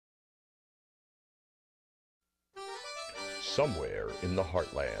Somewhere in the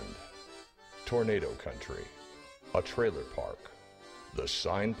heartland, tornado country, a trailer park, the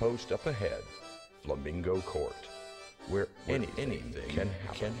signpost up ahead, Flamingo Court, where anything can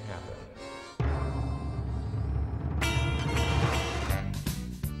happen.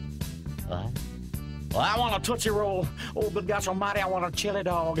 Well, I want a Tootsie Roll. Oh, good gosh almighty, I want a chili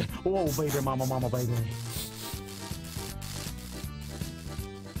dog. Oh, baby, mama, baby.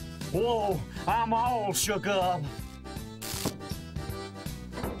 Whoa, I'm all shook up.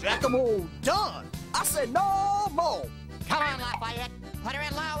 Jack-a-mole done. I said no more. Come on, Lafayette. Put her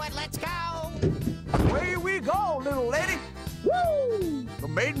in low and let's go. Away we go, little lady. Woo! The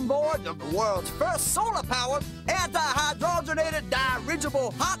maiden voyage of the world's first solar-powered, anti-hydrogenated,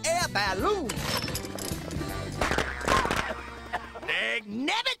 dirigible hot air balloon.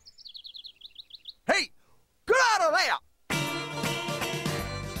 Dagnabbit! Hey, get out of there!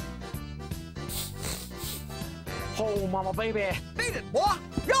 Oh, mama, baby. Beat it, boy!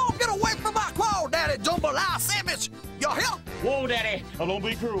 Y'all get away from my crawdaddy jambalaya sandwich! You hear? Whoa, Daddy, don't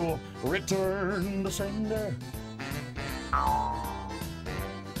be cruel. Return the sender.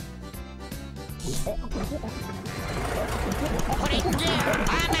 Put it down.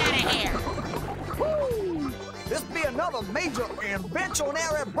 I'm out of here. Woo! This be another major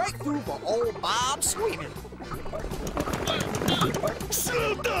inventionary breakthrough for old Bob Sweeman.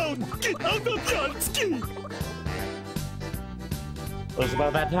 Slow down! Get out of Jansky! It's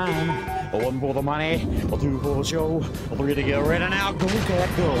about that time. One for the money, two for the show, three to get ready now. Go, cat,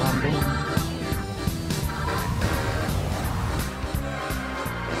 go. I'm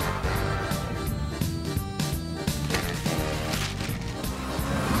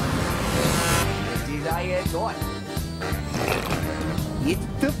going. It's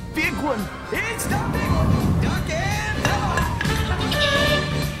the big one! It's the big one! Duck and dog!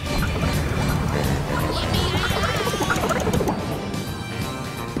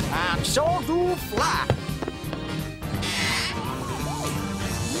 I'm sure to fly!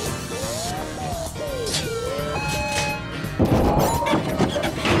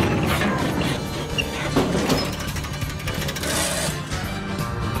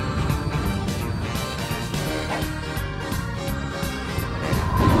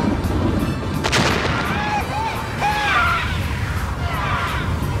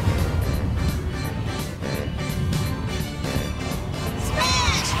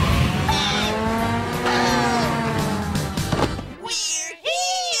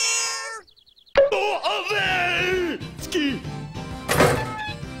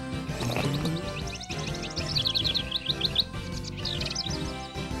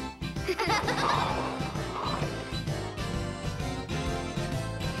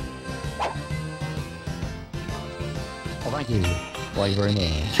 Well, thank you. Thank you very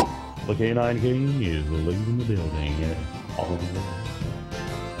much. The K9 King is leaving the building. Oh.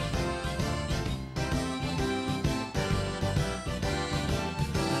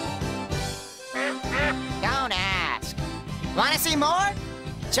 Don't ask. Want to see more?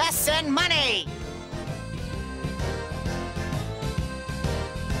 Just send money.